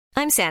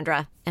I'm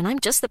Sandra, and I'm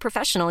just the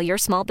professional your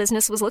small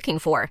business was looking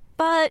for.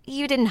 But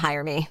you didn't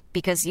hire me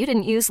because you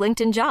didn't use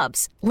LinkedIn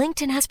Jobs.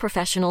 LinkedIn has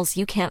professionals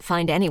you can't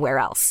find anywhere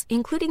else,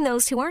 including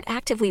those who aren't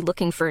actively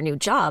looking for a new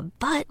job,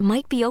 but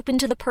might be open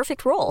to the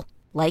perfect role,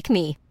 like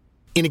me.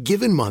 In a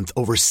given month,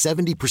 over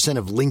 70%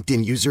 of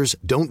LinkedIn users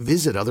don't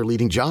visit other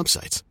leading job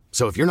sites.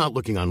 So if you're not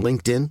looking on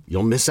LinkedIn,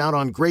 you'll miss out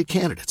on great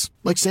candidates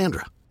like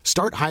Sandra.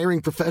 Start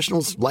hiring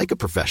professionals like a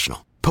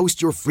professional.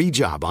 Post your free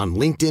job on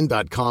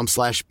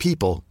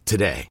linkedin.com/people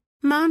today.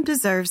 Mom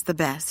deserves the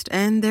best,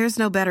 and there's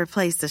no better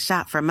place to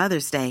shop for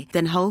Mother's Day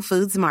than Whole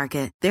Foods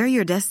Market. They're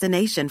your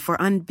destination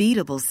for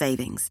unbeatable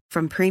savings,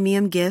 from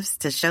premium gifts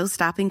to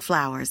show-stopping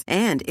flowers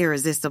and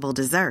irresistible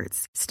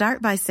desserts.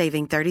 Start by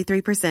saving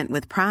 33%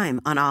 with Prime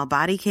on all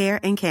body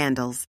care and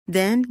candles.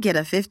 Then get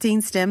a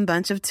 15-stem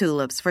bunch of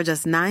tulips for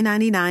just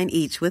 $9.99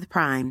 each with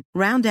Prime.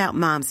 Round out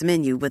Mom's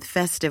menu with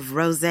festive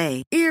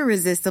rosé,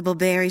 irresistible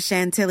berry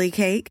chantilly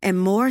cake,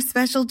 and more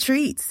special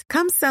treats.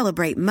 Come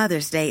celebrate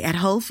Mother's Day at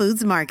Whole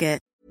Foods Market.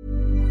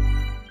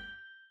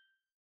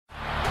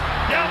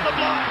 Down the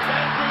block,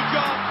 Andrew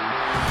John.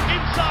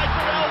 Inside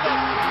for Elba.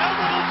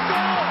 Elba will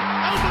score.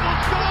 Elba will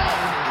score.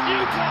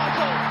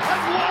 Newcastle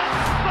have won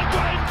the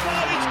Grand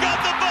Final. He's got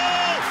the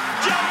ball.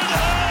 Jared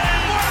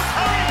Hayes.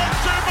 Oh,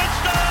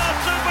 superstar,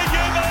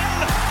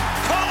 superhuman.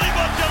 Call him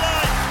what you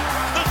like.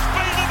 The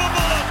speed of a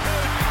bullet.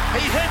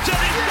 He hits it.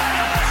 He's got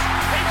it.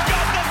 He's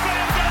got the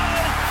field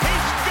goal.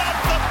 He's got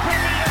the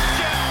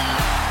premiership.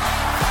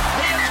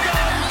 He has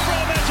gone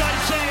from, as I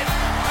said,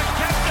 a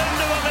captain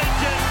to a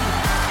legend.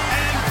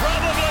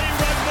 Probably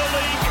rugby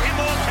league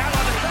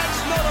immortality.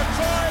 That's not a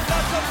try,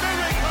 that's a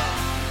miracle.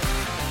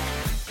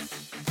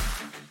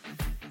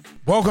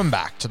 Welcome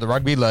back to the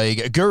Rugby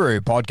League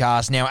Guru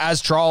podcast. Now,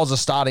 as trials are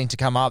starting to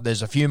come up,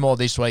 there's a few more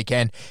this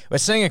weekend. We're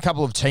seeing a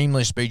couple of team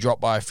lists be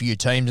dropped by a few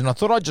teams, and I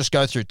thought I'd just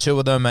go through two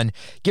of them and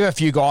give a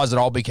few guys that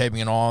I'll be keeping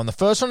an eye on. The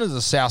first one is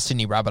the South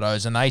Sydney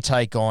Rabbitohs, and they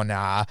take on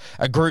a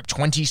Group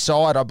 20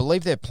 side. I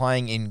believe they're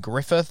playing in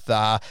Griffith,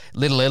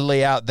 Little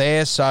Italy out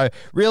there. So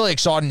really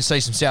exciting to see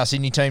some South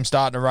Sydney teams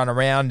starting to run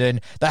around, and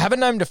they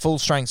haven't named a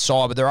full-strength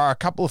side, but there are a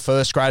couple of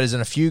first graders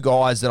and a few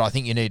guys that I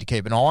think you need to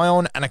keep an eye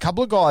on, and a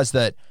couple of guys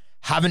that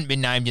haven't been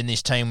named in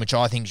this team, which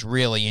I think is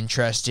really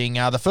interesting.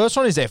 The first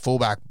one is their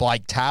fullback,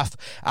 Blake Taaffe.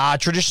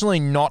 Traditionally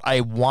not a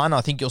one.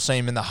 I think you'll see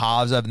him in the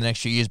halves over the next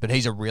few years, but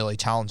he's a really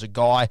talented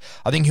guy.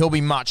 I think he'll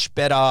be much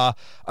better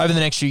over the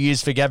next few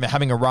years for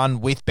having a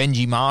run with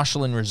Benji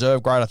Marshall in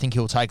reserve grade. I think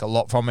he'll take a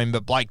lot from him,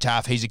 but Blake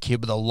Taaffe, he's a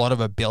kid with a lot of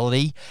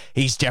ability.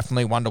 He's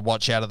definitely one to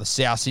watch out of the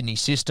South Sydney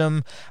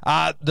system.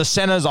 The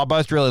centres, I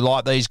both really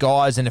like these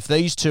guys, and if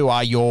these two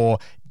are your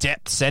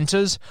depth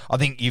centres, I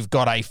think you've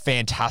got a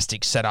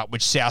fantastic setup,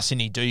 which South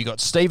Sydney do. You've got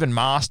Stephen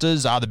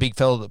Masters, the big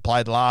fella that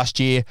played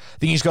last year. I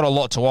think he's got a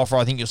lot to offer.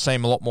 I think you'll see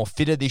him a lot more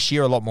fitter this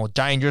year, a lot more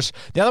dangerous.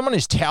 The other one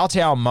is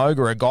Tautau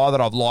Moga, a guy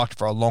that I've liked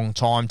for a long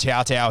time.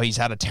 Tautau, he's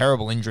had a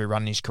terrible injury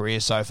run in his career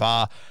so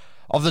far.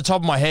 Off the top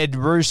of my head,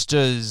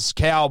 Roosters,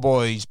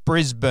 Cowboys,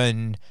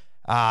 Brisbane,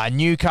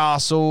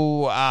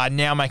 Newcastle,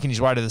 now making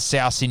his way to the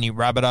South Sydney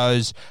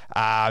Rabbitohs.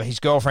 His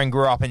girlfriend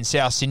grew up in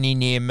South Sydney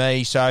near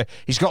me, so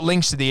he's got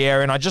links to the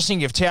area, and I just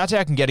think if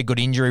Tautau can get a good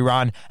injury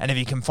run, and if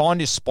he can find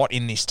his spot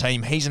in this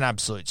team, he's an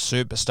absolute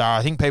superstar.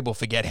 I think people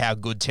forget how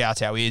good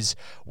Tautau is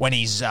when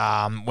he's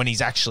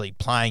actually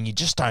playing. You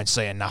just don't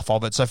see enough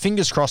of it, so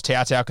fingers crossed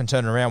Tautau can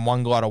turn around,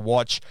 one guy to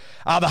watch.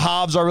 The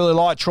halves I really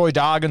like. Troy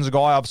Dargan's a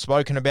guy I've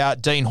spoken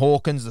about. Dean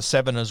Hawkins, the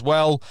 7 as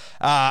well.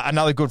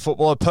 Another good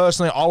footballer.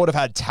 Personally, I would have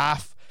had Taaffe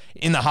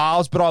in the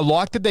halves, but I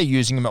like that they're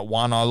using him at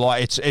 1. I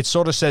like it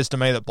sort of says to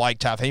me that Blake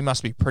Taaffe, he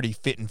must be pretty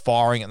fit and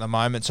firing at the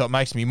moment, so it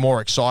makes me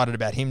more excited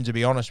about him, to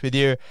be honest with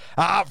you.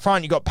 Up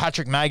front, you got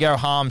Patrick Mago,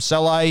 Harm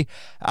Saleh,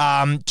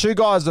 two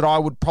guys that I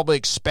would probably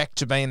expect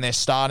to be in their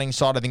starting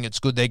side. I think it's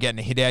good they're getting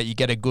a hit out. You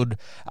get a good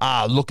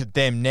look at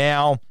them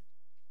now.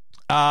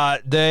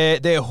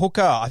 Their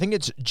hooker, I think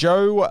it's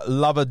Joe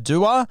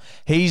Lavadua.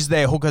 He's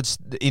their hooker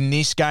in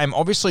this game.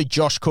 Obviously,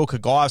 Josh Cook, a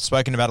guy I've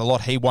spoken about a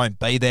lot, he won't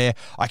be there.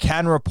 I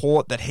can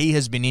report that he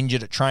has been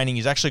injured at training.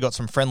 He's actually got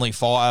some friendly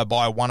fire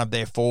by one of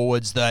their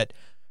forwards that,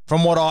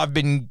 from what I've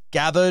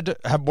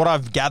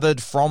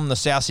gathered from the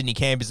South Sydney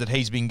camp, is that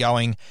he's been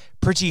going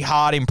pretty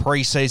hard in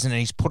pre-season, and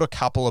he's put a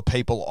couple of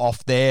people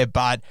off there,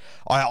 but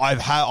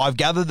I've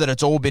gathered that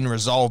it's all been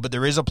resolved. But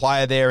there is a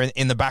player there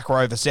in the back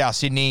row for South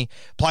Sydney,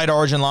 played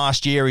Origin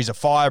last year. He's a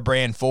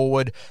firebrand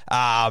forward.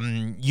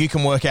 You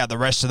can work out the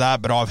rest of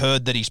that, but I've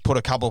heard that he's put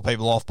a couple of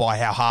people off by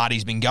how hard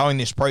he's been going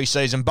this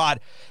pre-season.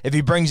 But if he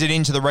brings it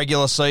into the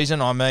regular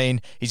season, I mean,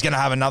 he's going to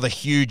have another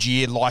huge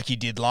year like he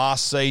did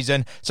last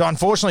season. So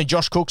unfortunately,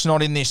 Josh Cook's Cook's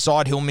not in this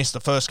side. He'll miss the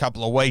first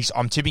couple of weeks.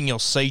 I'm tipping you'll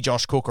see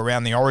Josh Cook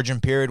around the Origin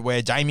period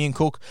where Damien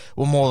Cook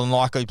will more than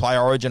likely play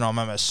Origin. I'm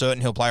almost certain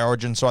he'll play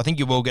Origin. So I think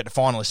you will get to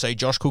finally see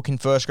Josh Cook in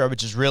first grade,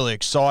 which is really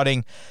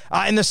exciting.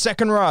 In the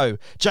second row,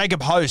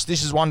 Jacob Host.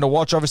 This is one to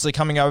watch, obviously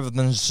coming over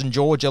the St.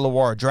 George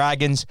Illawarra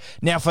Dragons.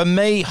 Now, for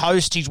me,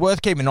 Host, he's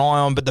worth keeping an eye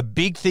on, but the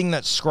big thing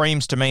that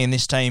screams to me in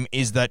this team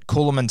is that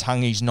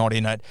Kulamantangi's not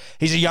in it.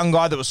 He's a young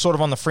guy that was sort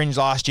of on the fringe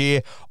last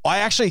year. I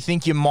actually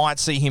think you might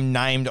see him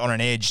named on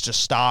an edge to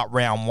start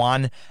round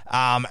one,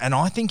 and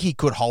I think he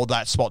could hold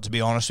that spot, to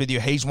be honest with you.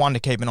 He's one to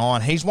keep an eye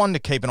on. He's one to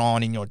keep an eye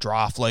on in your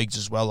draft leagues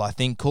as well, I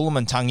think.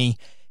 Kulamantangi,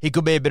 he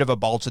could be a bit of a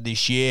bolter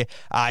this year.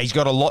 He's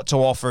got a lot to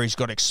offer. He's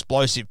got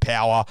explosive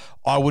power.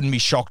 I wouldn't be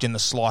shocked in the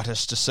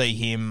slightest to see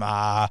him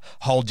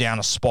hold down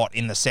a spot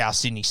in the South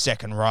Sydney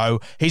second row.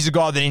 He's a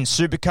guy that in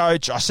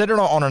Supercoach, I said it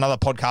on another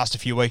podcast a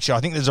few weeks ago, I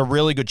think there's a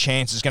really good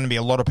chance there's going to be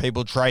a lot of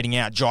people trading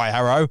out Jai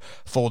Arrow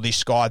for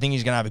this guy. I think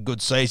he's going to have a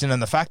good season,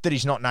 and the fact that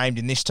he's not named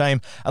in this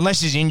team,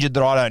 unless he's injured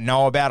that I don't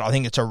know about, I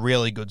think it's a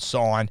really good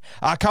sign.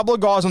 A couple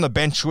of guys on the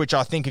bench which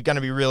I think are going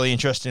to be really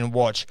interesting to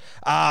watch.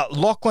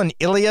 Lachlan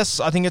Ilias,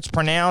 I think it's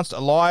pronounced,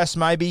 Elias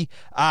maybe,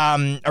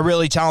 a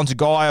really talented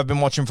guy. I've been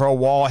watching for a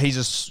while.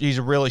 He's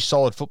a really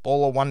solid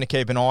footballer, one to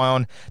keep an eye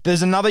on.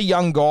 There's another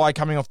young guy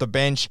coming off the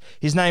bench.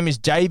 His name is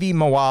Davey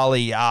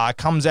Mawali,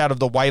 comes out of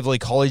the Waverley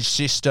College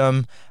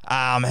system,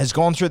 has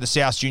gone through the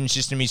South Junior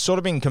system. He's sort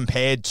of been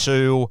compared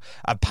to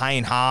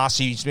Payne Haas.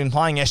 He's been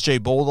playing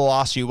SG ball the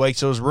last few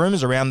weeks. There was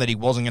rumours around that he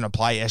wasn't going to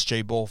play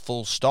SG ball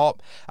full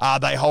stop.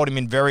 They hold him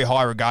in very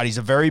high regard. He's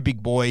a very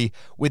big boy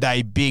with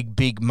a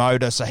big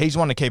motor, so he's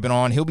one to keep an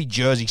eye on. He'll be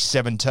jersey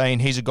 17.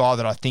 He's a guy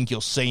that I think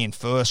you'll see in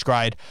first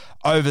grade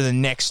over the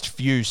next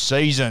few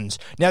seasons.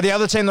 Now, the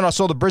other team that I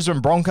saw, the Brisbane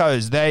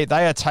Broncos, they're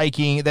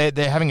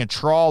having a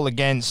trial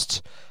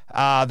against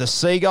the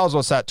Seagulls.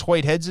 What's that?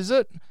 Tweed Heads, is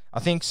it? I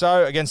think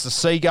so, against the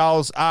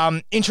Seagulls.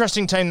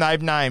 Interesting team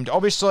they've named.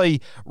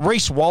 Obviously,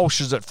 Reece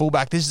Walsh is at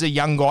fullback. This is a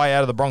young guy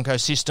out of the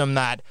Broncos system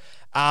that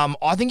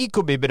I think he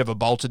could be a bit of a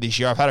bolter this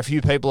year. I've had a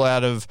few people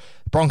out of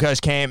Broncos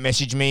camp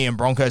message me and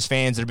Broncos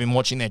fans that have been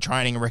watching their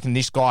training and reckon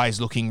this guy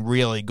is looking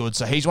really good.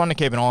 So he's one to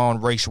keep an eye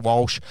on, Reece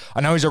Walsh. I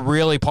know he's a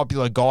really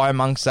popular guy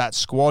amongst that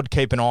squad.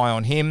 Keep an eye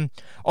on him.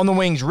 On the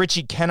wings,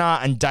 Richie Kenner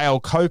and Dale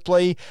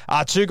Copley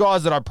are two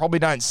guys that I probably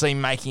don't see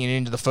making it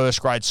into the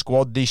first grade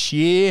squad this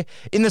year.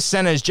 In the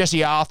centres,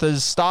 Jesse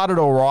Arthurs started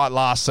all right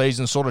last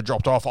season, sort of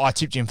dropped off. I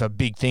tipped him for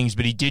big things,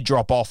 but he did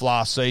drop off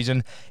last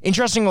season.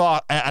 Interestingly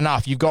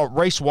enough, you've got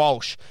Reece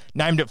Walsh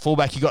named at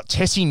fullback. You've got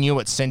Tessie New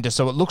at centre,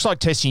 so it looks like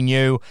Tessie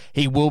New,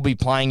 he will be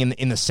playing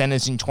in the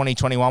centres in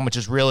 2021, which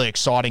is really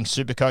exciting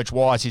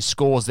Supercoach-wise. His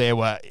scores there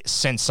were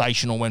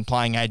sensational when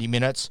playing 80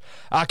 minutes.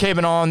 Keep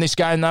an eye on this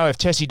game, though. If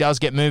Tessie does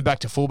get moved back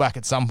to fullback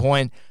at some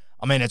point,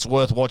 I mean, it's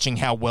worth watching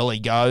how well he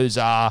goes.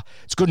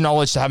 It's good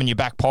knowledge to have in your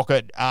back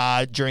pocket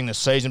during the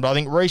season, but I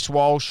think Reece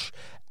Walsh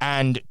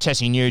and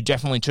Tessie New,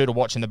 definitely two to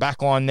watch in the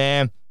back line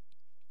there.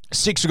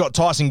 6, we've got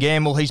Tyson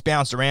Gamble. He's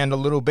bounced around a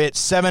little bit.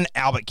 7,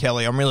 Albert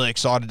Kelly. I'm really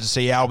excited to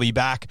see Albie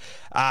back.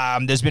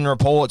 There's been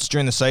reports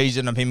during the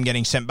season of him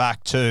getting sent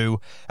back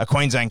to a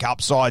Queensland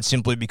Cup side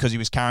simply because he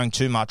was carrying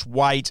too much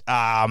weight.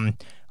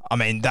 I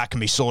mean, that can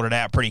be sorted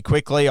out pretty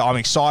quickly. I'm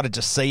excited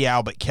to see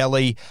Albert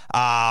Kelly,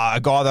 a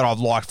guy that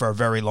I've liked for a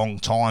very long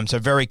time. So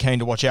very keen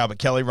to watch Albert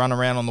Kelly run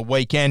around on the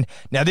weekend.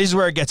 Now, this is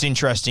where it gets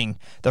interesting.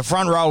 The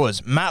front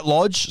rowers, Matt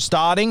Lodge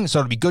starting, so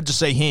it'll be good to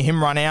see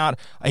him run out.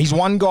 He's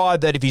one guy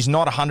that if he's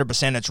not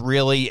 100%, it's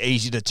really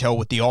easy to tell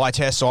with the eye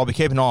test. So I'll be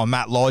keeping an eye on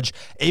Matt Lodge.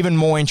 Even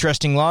more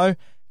interesting, though,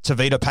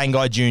 Tavita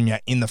Pangai Jr.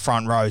 in the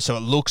front row. So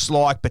it looks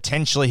like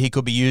potentially he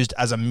could be used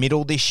as a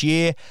middle this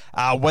year.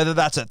 Whether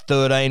that's at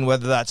 13,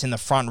 whether that's in the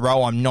front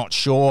row, I'm not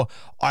sure.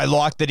 I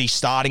like that he's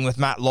starting with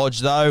Matt Lodge,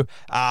 though.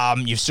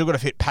 You've still got to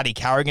fit Paddy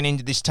Carrigan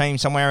into this team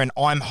somewhere, and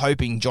I'm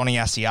hoping Johnny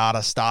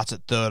Asiata starts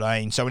at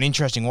 13. So an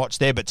interesting watch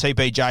there, but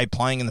TPJ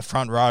playing in the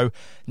front row,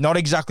 not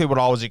exactly what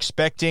I was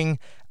expecting.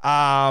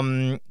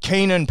 Keenan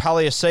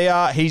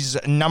Paliasia, he's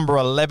number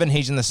 11.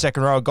 He's in the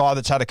second row, a guy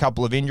that's had a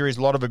couple of injuries,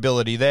 a lot of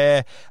ability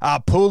there.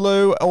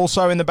 Pulu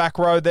also in the back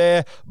row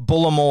there.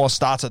 Bullimore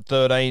starts at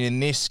 13 in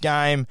this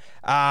game.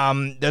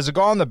 There's a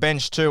guy on the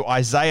bench too,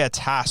 Isaiah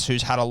Tass,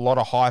 who's had a lot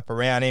of hype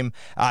around him.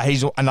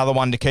 He's another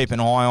one to keep an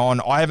eye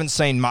on. I haven't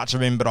seen much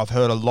of him, but I've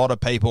heard a lot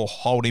of people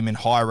hold him in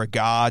high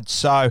regard.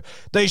 So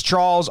these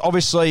trials,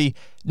 obviously,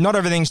 not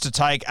everything's to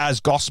take as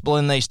gospel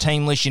in these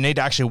team lists. You need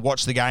to actually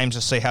watch the games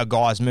to see how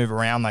guys move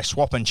around. They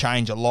swap and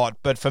change a lot.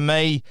 But for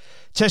me,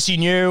 Tessie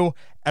New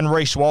and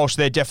Reece Walsh,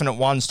 they're definite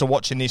ones to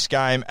watch in this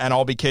game. And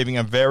I'll be keeping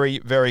a very,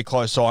 very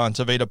close eye on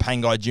Tavita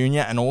Pangai Jr.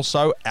 and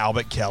also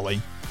Albert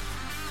Kelly.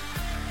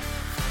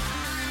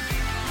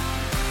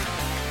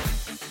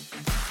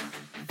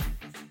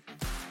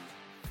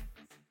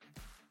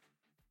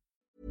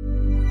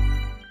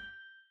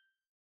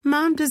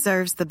 Mom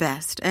deserves the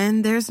best,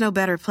 and there's no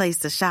better place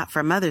to shop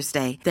for Mother's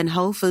Day than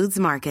Whole Foods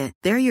Market.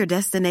 They're your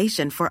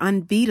destination for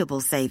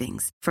unbeatable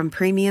savings, from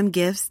premium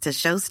gifts to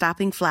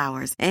show-stopping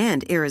flowers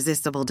and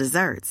irresistible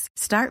desserts.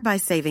 Start by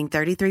saving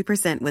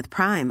 33% with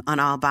Prime on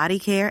all body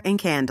care and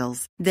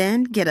candles.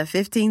 Then get a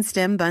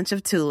 15-stem bunch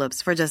of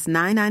tulips for just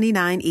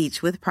 $9.99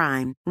 each with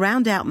Prime.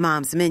 Round out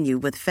Mom's menu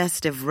with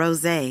festive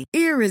rosé,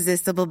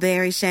 irresistible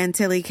berry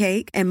chantilly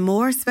cake, and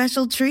more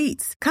special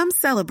treats. Come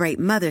celebrate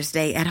Mother's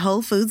Day at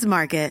Whole Foods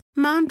Market.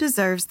 Mom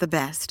deserves the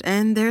best,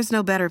 and there's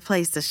no better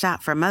place to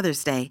shop for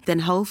Mother's Day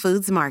than Whole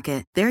Foods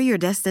Market. They're your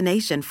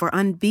destination for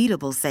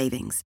unbeatable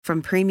savings,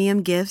 from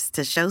premium gifts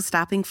to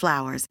show-stopping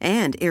flowers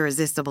and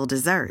irresistible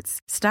desserts.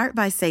 Start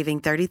by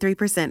saving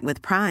 33%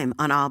 with Prime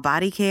on all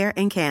body care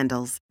and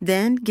candles.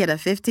 Then get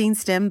a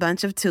 15-stem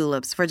bunch of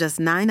tulips for just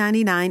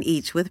 $9.99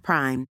 each with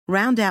Prime.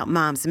 Round out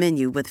Mom's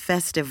menu with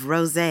festive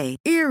rosé,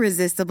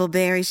 irresistible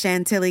berry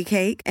chantilly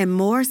cake, and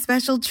more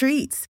special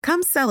treats.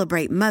 Come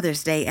celebrate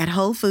Mother's Day at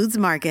Whole Foods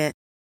Market.